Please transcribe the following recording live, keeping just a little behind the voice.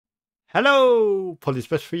Hello, Polly's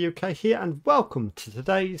Best for UK here, and welcome to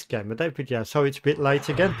today's Game of Day video. Sorry it's a bit late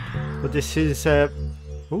again, but this is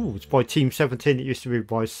it's by Team 17. It used to be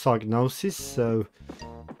by Psygnosis. So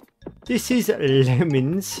this is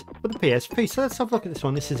Lemmings for the PSP. So let's have a look at this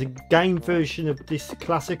one. This is a game version of this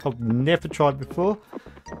classic I've never tried before.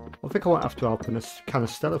 I think I won't have to open a can of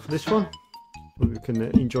Stella for this one, but we can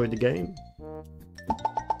enjoy the game.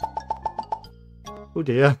 Oh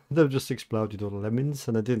dear, they've just exploded all the Lemmings,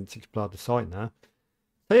 and I didn't explode the site now.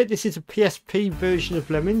 So yeah, this is a PSP version of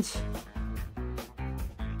Lemmings.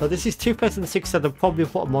 So this is 2006, so they'll probably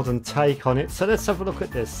put a modern take on it. So let's have a look at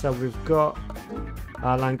this. So we've got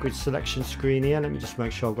our language selection screen here. Let me just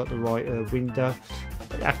make sure I've got the right window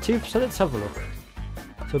active. So let's have a look.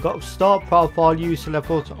 So I've got start, profile, user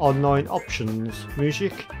level, online, options,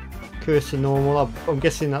 music, cursor normal. I'm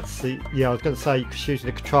guessing that's the, yeah, I was going to say because using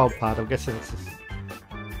the control pad, I'm guessing it's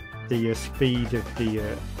the speed of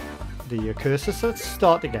the cursor. So let's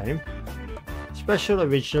start the game. Special,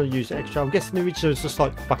 original, user, extra. I'm guessing the original is just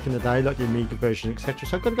like back in the day, like the Amiga version, etc.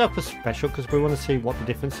 So I'm going to go for special because we want to see what the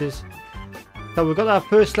difference is. So we've got our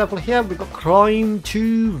first level here. We've got Crime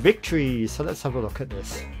to Victory. So let's have a look at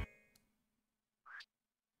this.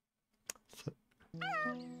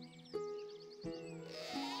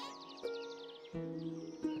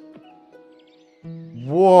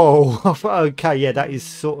 Whoa, okay, yeah, that is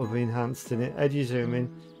sort of enhanced in it. How do you zoom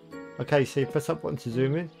in? Okay, so you press that button to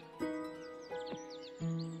zoom in.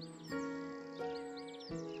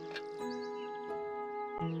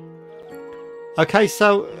 Okay,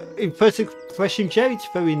 so in first impressions, yeah, it's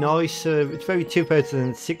very nice. It's very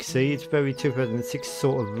 2006-y. It's very 2006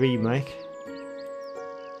 sort of remake.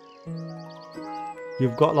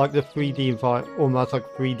 You've got like the 3D environment, almost like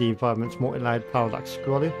 3D environments, multi-layered parallax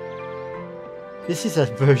scrolling. This is a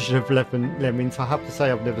version of Lemmings I have to say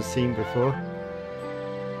I've never seen before.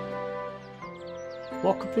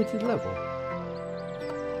 What completed level?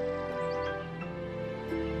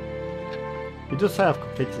 It does say I've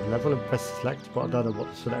completed the level and press select, but I don't know what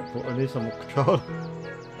the select button is on the control.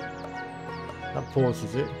 That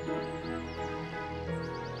pauses it.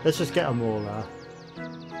 Let's just get them all there.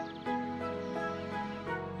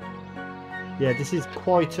 Yeah, this is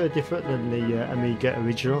quite different than the Amiga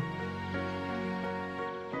original.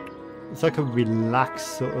 It's like a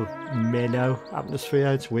relaxed sort of mellow atmosphere.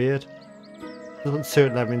 It's weird. Doesn't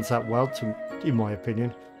suit Lemmings that well, in my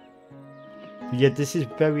opinion. But yeah, this is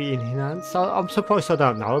very enhanced. I'm surprised I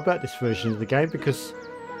don't know about this version of the game because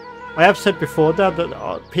I have said before that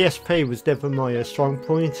PSP was never my strong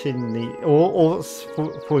point in the, or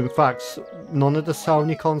for in fact, none of the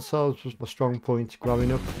Sony consoles was my strong point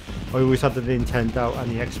growing up. I always had the Nintendo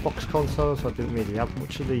and the Xbox consoles. I didn't really have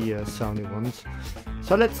much of the Sony ones.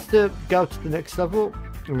 So let's go to the next level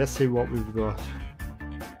and let's see what we've got.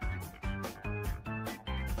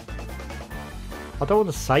 I don't want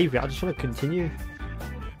to save it, I just want to continue.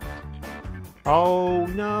 Oh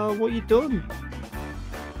no, what have you done?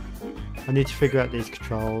 I need to figure out these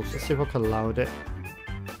controls. Let's see if I can load it.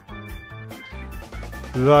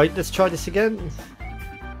 Right, let's try this again.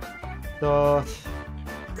 Start.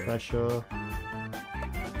 Pressure.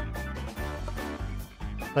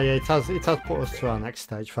 So yeah, it has put us to our next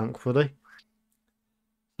stage, thankfully.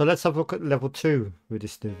 So let's have a look at level 2 with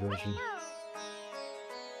this new version.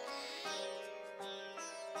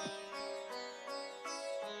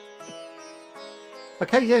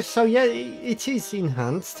 Okay, yeah, so yeah, it is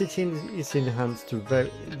enhanced. It's enhanced to very,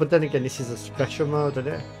 but then again, this is a special mode, isn't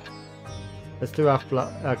it? Let's do our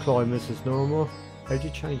climbers as normal. How do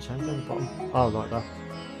you change that down the bottom? Oh, like that.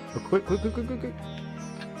 So quick.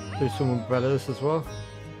 Do some umbrellas as well.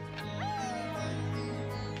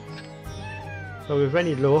 So with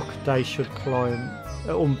any luck, they should climb an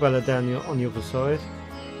umbrella down on the other side.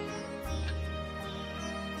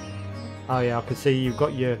 Oh yeah, I can see you've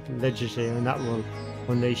got your ledges here, and that will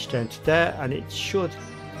unleash down to there, and it should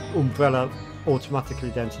umbrella automatically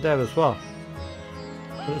down to there as well.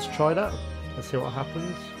 So let's try that. Let's see what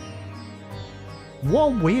happens. What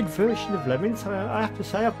a weird version of Lemmings. I have to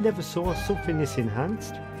say, I've never saw something this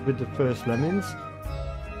enhanced with the first Lemmings.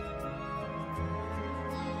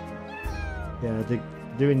 Yeah, they're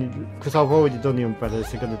doing it because I've already done the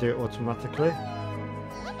umbrellas. They're going to do it automatically.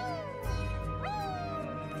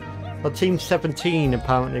 Well, Team 17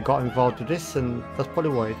 apparently got involved with this, and that's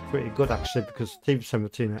probably why it's pretty good actually, because Team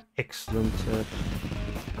 17 are excellent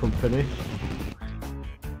company.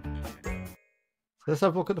 So let's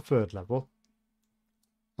have a look at the third level.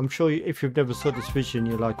 I'm sure if you've never saw this vision,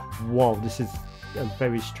 you're like, wow, this is a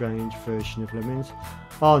very strange version of Lemmings.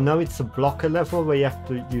 Oh no, it's a blocker level where you have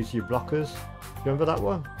to use your blockers. Remember that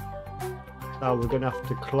one? So we're going to have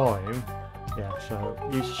to climb. Yeah, so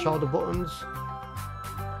use the shoulder buttons.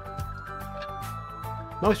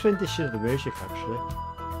 Nice rendition of the music, actually.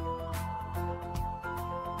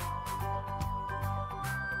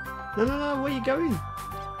 No, where are you going?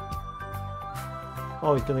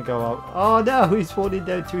 Oh, he's going to go out. Oh no, he's falling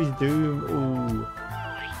down to his doom. Ooh.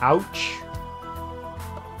 Ouch.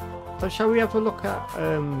 So shall we have a look at...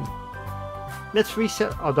 let's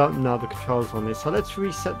reset... I don't know the controls on this, so let's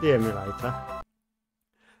reset the emulator.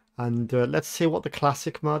 And let's see what the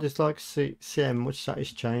classic mode is like, see how much that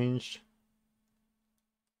has changed.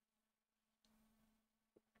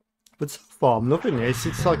 But so far I'm loving this.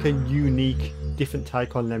 It's like a unique, different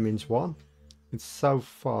take on Lemmings 1. It's so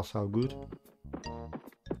far so good.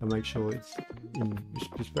 And make sure it's in this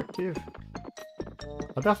perspective.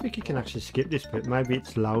 I don't think you can actually skip this bit. Maybe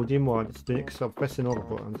it's loading while it's doing it, because I'm pressing all the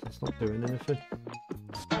buttons. It's not doing anything.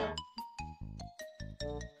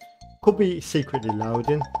 Could be secretly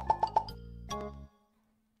loading.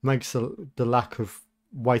 Makes the lack of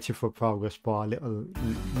waiting for progress bar a little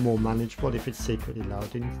more manageable if it's secretly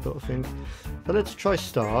loading, sort of thing. So let's try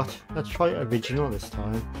start. Let's try original this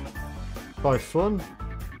time. Try fun.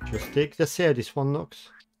 Just dig. Let's see how this one looks.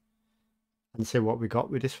 And see what we got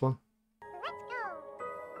with this one.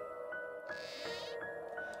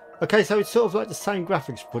 Okay, so it's sort of like the same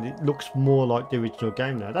graphics, but it looks more like the original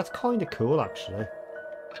game now. That's kind of cool, actually.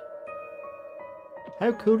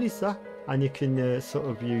 How cool is that? And you can sort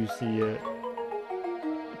of use the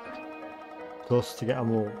plus to get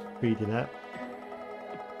them all feeding out.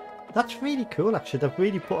 That's really cool, actually. They've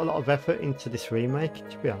really put a lot of effort into this remake,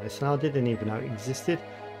 to be honest. And I didn't even know it existed.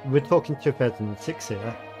 We're talking 2006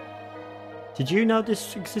 here. Did you know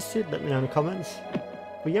this existed? Let me know in the comments.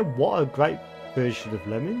 But yeah, what a great version of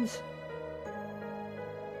Lemmings.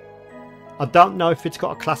 I don't know if it's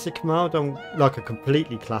got a classic mode, like a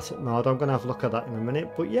completely classic mode. I'm going to have a look at that in a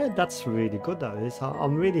minute. But yeah, that's really good, that is.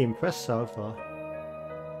 I'm really impressed so far.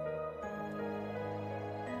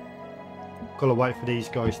 Gotta wait for these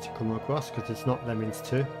guys to come across, because it's not Lemmings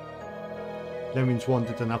 2. Lemmings 1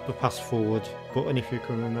 didn't have the fast forward button, if you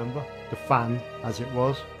can remember. The fan, as it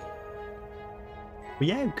was. But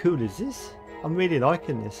yeah, how cool is this? I'm really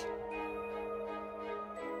liking this.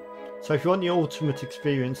 So if you want the ultimate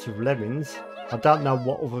experience of Lemmings, I don't know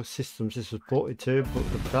what other systems this was ported to,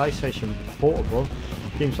 but the PlayStation Portable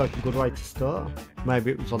seems like a good way to start. Maybe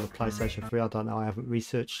it was on the PlayStation 3, I don't know, I haven't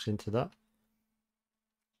researched into that.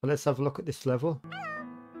 But let's have a look at this level.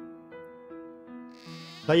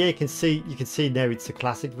 So yeah, you can see now it's a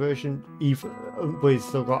classic version, even, but it's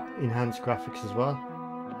still got enhanced graphics as well.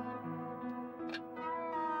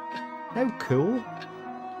 How cool!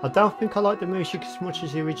 I don't think I like the music as much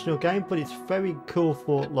as the original game, but it's very cool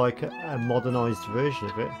for like a modernised version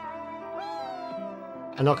of it.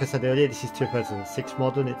 And like I said earlier, this is 2006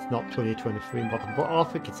 modern, it's not 2023 modern, but I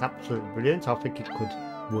think it's absolutely brilliant. I think it could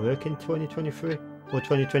work in 2023 or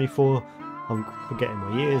 2024. I'm forgetting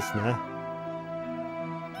my years now.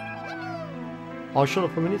 I'll shut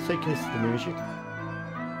up for a minute so you can listen to the music.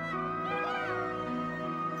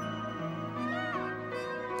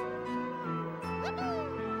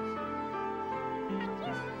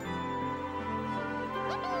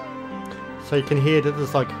 So you can hear that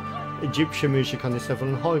there's like Egyptian music on this level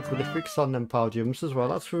and hieroglyphics on them podiums as well.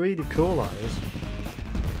 That's really cool, that is.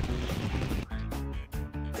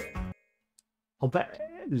 I bet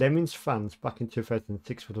Lemmings fans back in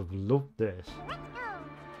 2006 would have loved this.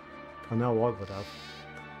 I know I would have.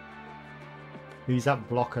 Use that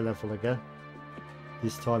blocker level again.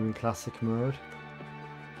 This time in classic mode.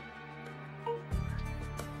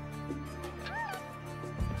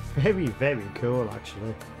 Very, very cool,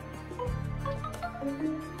 actually.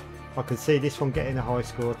 I can see this one getting a high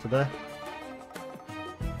score today.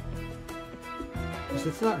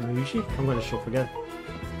 Listen to that music. I'm going to shop again.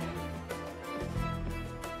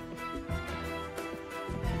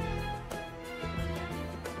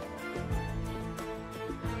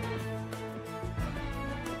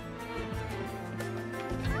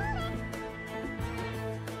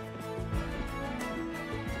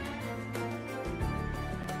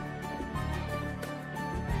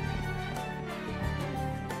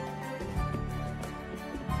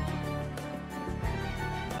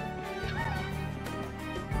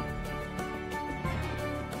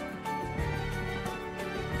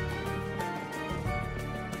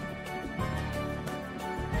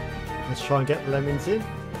 Let's try and get the Lemmings in.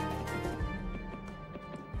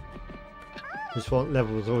 This one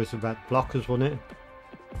level was always about blockers, wasn't it?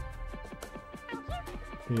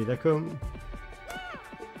 Here they come.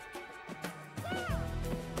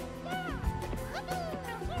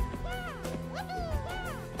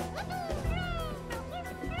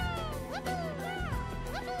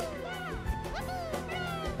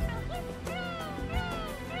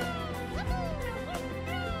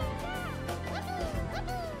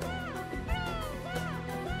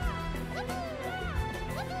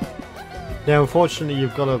 Yeah, unfortunately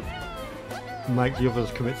you've got to make the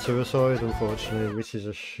others commit suicide, unfortunately, which is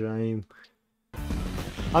a shame.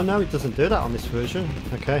 Oh no, it doesn't do that on this version.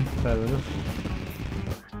 Okay, fair enough.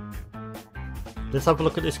 Let's have a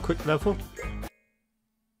look at this quick level.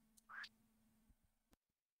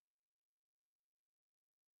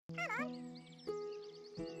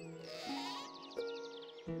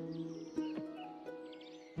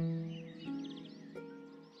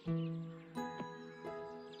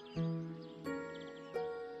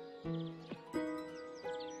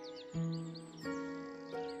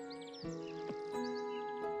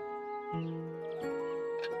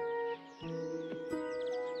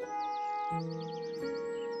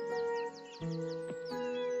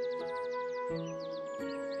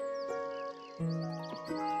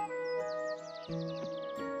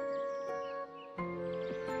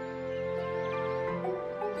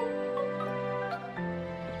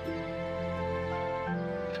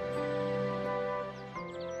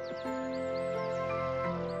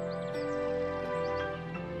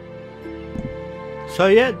 So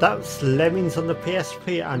yeah, that's Lemmings on the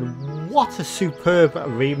PSP, and what a superb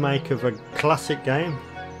remake of a classic game.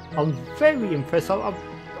 I'm very impressed. I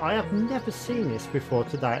have never seen this before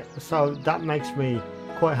today, so that makes me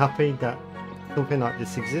quite happy that something like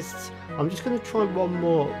this exists. I'm just going to try one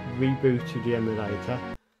more reboot to the emulator,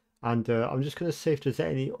 and I'm just going to see if there's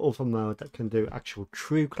any other mode that can do actual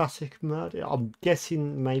true classic mode. I'm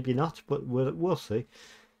guessing maybe not, but we'll see.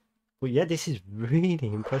 But yeah, this is really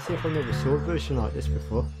impressive. I've never saw a version like this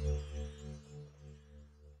before.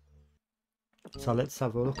 So let's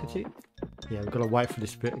have a look at it. Yeah, we've got to wait for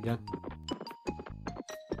this bit again.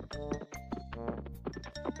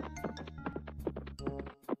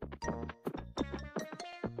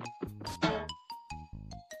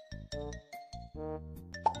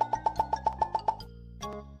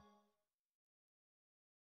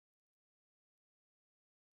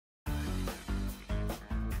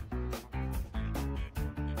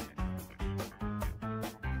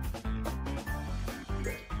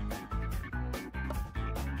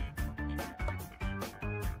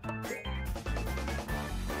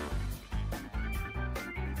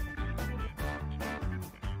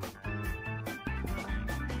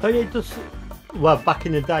 Oh yeah, it does. Well, back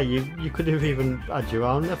in the day, you could have even had your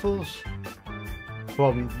own levels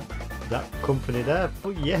from that company there.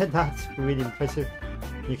 But yeah, that's really impressive.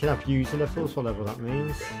 You can have user levels, whatever that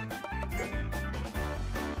means.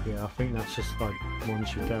 Yeah, I think that's just like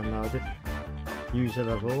once you download it. User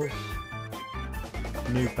levels.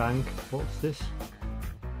 New bank. What's this?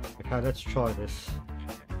 Okay, let's try this.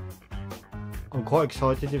 I'm quite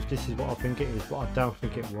excited if this is what I think it is, but I don't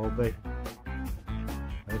think it will be.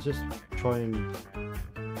 I'll just try and...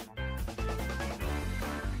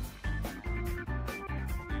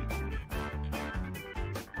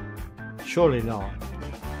 Surely not.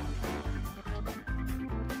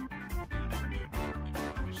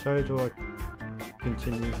 So do I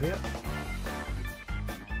continue here?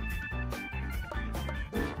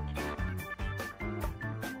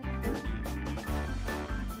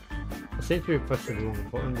 I seem to be pressing the wrong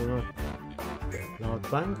button, don't I? Load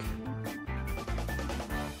bank.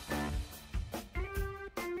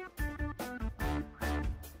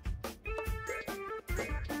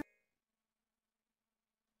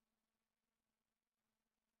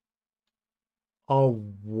 Oh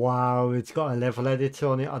wow, it's got a level editor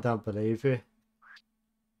on it, I don't believe it.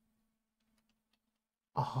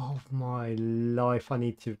 Oh my life, I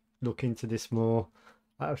need to look into this more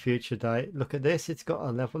at a future date. Look at this, it's got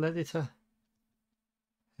a level editor.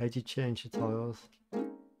 How do you change the tiles?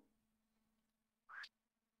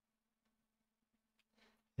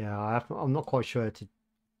 Yeah, I'm not quite sure how to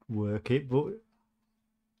work it, but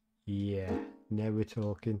yeah, now we're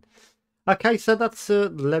talking. Okay, so that's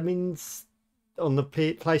Lemmings on the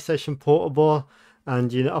PlayStation Portable,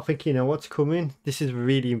 and I think what's coming. This has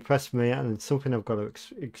really impressed me, and it's something I've got to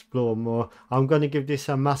explore more. I'm going to give this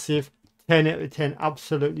a massive 10 out of 10.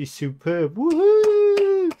 Absolutely superb.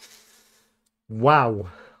 Woohoo! Wow,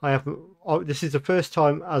 this is the first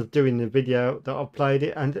time I was doing the video that I've played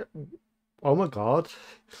it, and oh my god.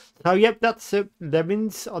 So yep, that's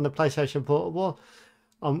Lemmings on the PlayStation Portable.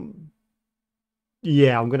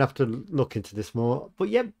 Yeah, I'm gonna have to look into this more, but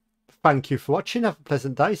yep. Thank you for watching. Have a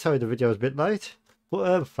pleasant day. Sorry the video was a bit late,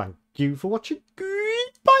 but thank you for watching.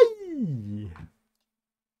 Goodbye.